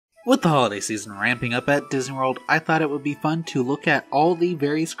With the holiday season ramping up at Disney World, I thought it would be fun to look at all the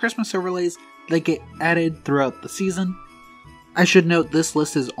various Christmas overlays that get added throughout the season. I should note this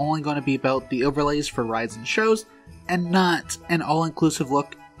list is only going to be about the overlays for rides and shows, and not an all-inclusive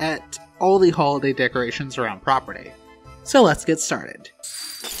look at all the holiday decorations around property. So let's get started.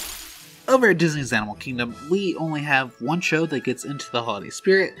 Over at Disney's Animal Kingdom, we only have one show that gets into the holiday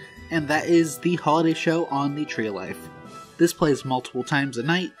spirit, and that is the holiday show on the Tree of Life. This plays multiple times a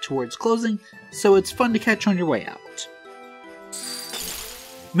night towards closing, so it's fun to catch on your way out.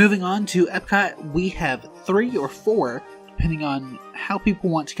 Moving on to Epcot, we have 3 or 4, depending on how people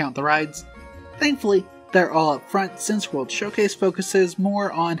want to count the rides. Thankfully, they're all up front since World Showcase focuses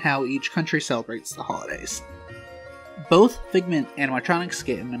more on how each country celebrates the holidays. Both Figment animatronics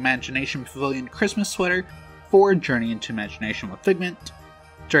get an Imagination Pavilion Christmas sweater for Journey into Imagination with Figment.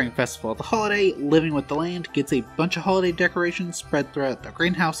 During Festival of the Holiday, Living with the Land gets a bunch of holiday decorations spread throughout the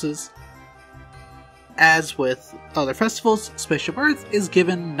greenhouses. As with other festivals, Spaceship Earth is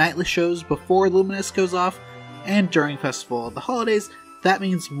given nightly shows before Luminous goes off, and during Festival of the Holidays, that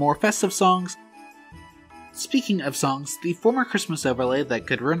means more festive songs. Speaking of songs, the former Christmas overlay that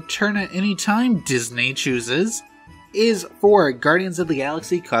could return at any time Disney chooses is for Guardians of the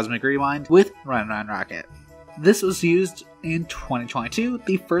Galaxy Cosmic Rewind with Run Run Rocket. This was used in 2022,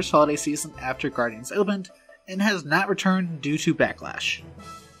 the first holiday season after Guardians opened, and has not returned due to backlash.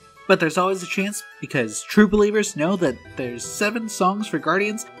 But there's always a chance, because true believers know that there's 7 songs for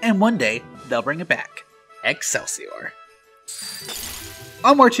Guardians, and one day they'll bring it back. Excelsior!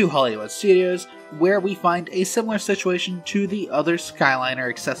 Onward to Hollywood Studios, where we find a similar situation to the other Skyliner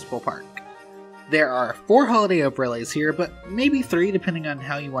accessible park. There are 4 holiday overlays here, but maybe 3 depending on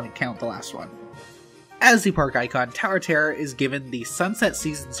how you want to count the last one. As the park icon, Tower Terror is given the Sunset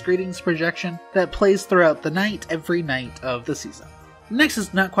Season's Greetings projection that plays throughout the night every night of the season. Next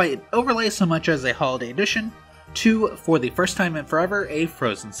is not quite an overlay so much as a holiday edition to, for the first time in forever, a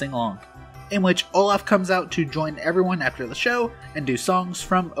Frozen sing-along, in which Olaf comes out to join everyone after the show and do songs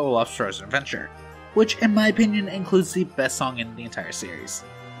from Olaf's Frozen Adventure, which in my opinion includes the best song in the entire series.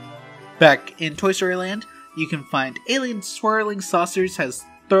 Back in Toy Story Land, you can find Alien Swirling Saucers has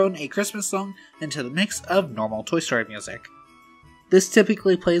thrown a Christmas song into the mix of normal Toy Story music. This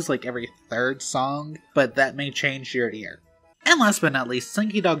typically plays like every 3rd song, but that may change year to year. And last but not least,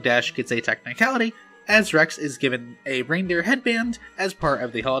 Slinky Dog Dash gets a technicality, as Rex is given a reindeer headband as part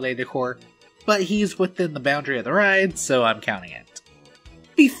of the holiday decor, but he's within the boundary of the ride, so I'm counting it.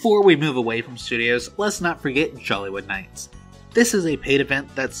 Before we move away from studios, let's not forget Jollywood Nights. This is a paid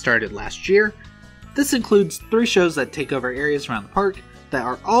event that started last year. This includes 3 shows that take over areas around the park that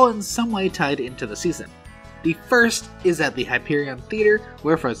are all in some way tied into the season. The first is at the Hyperion Theater,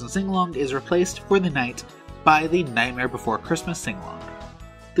 where Frozen Sing-Along is replaced for the night by the Nightmare Before Christmas Sing-Along.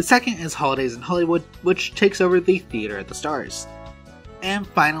 The second is Holidays in Hollywood, which takes over the Theater of the Stars. And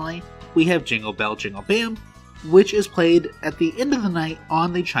finally, we have Jingle Bell Jingle Bam, which is played at the end of the night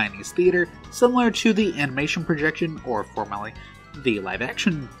on the Chinese Theater, similar to the animation projection, or formerly the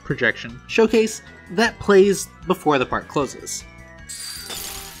live-action projection showcase, that plays before the park closes.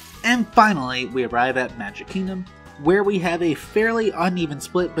 And finally, we arrive at Magic Kingdom, where we have a fairly uneven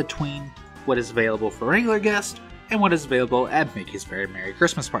split between what is available for regular guests and what is available at Mickey's Very Merry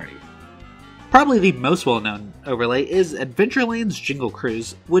Christmas Party. Probably the most well-known overlay is Adventureland's Jingle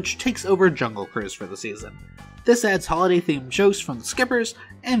Cruise, which takes over Jungle Cruise for the season. This adds holiday-themed jokes from the skippers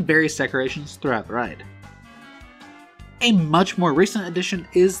and various decorations throughout the ride. A much more recent addition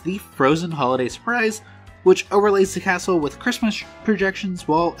is the Frozen Holiday Surprise, which overlays the castle with Christmas projections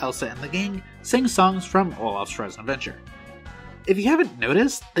while Elsa and the gang sing songs from Olaf's Frozen Adventure. If you haven't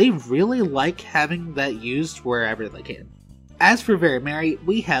noticed, they really like having that used wherever they can. As for Very Merry,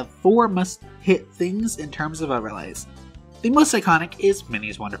 we have 4 must-hit things in terms of overlays. The most iconic is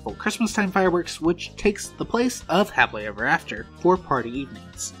Minnie's Wonderful Christmas Time Fireworks, which takes the place of Happily Ever After for party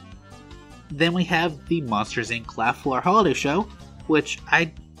evenings. Then we have the Monsters Inc. Laugh Floor Holiday Show, which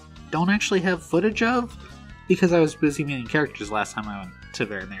I don't actually have footage of, because I was busy meeting characters last time I went to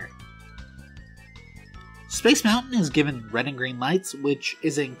Very Merry. Space Mountain is given red and green lights, which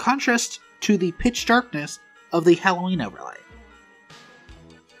is in contrast to the pitch darkness of the Halloween overlay.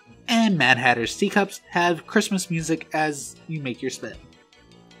 And Mad Hatter's teacups have Christmas music as you make your spin.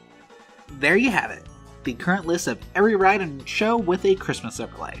 There you have it, the current list of every ride and show with a Christmas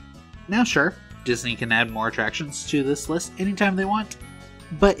overlay. Now sure, Disney can add more attractions to this list anytime they want,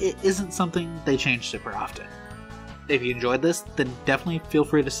 but it isn't something they change super often. If you enjoyed this, then definitely feel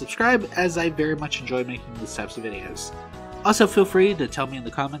free to subscribe, as I very much enjoy making these types of videos. Also feel free to tell me in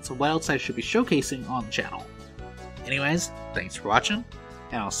the comments what else I should be showcasing on the channel. Anyways, thanks for watching,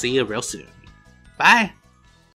 and I'll see you real soon. Bye!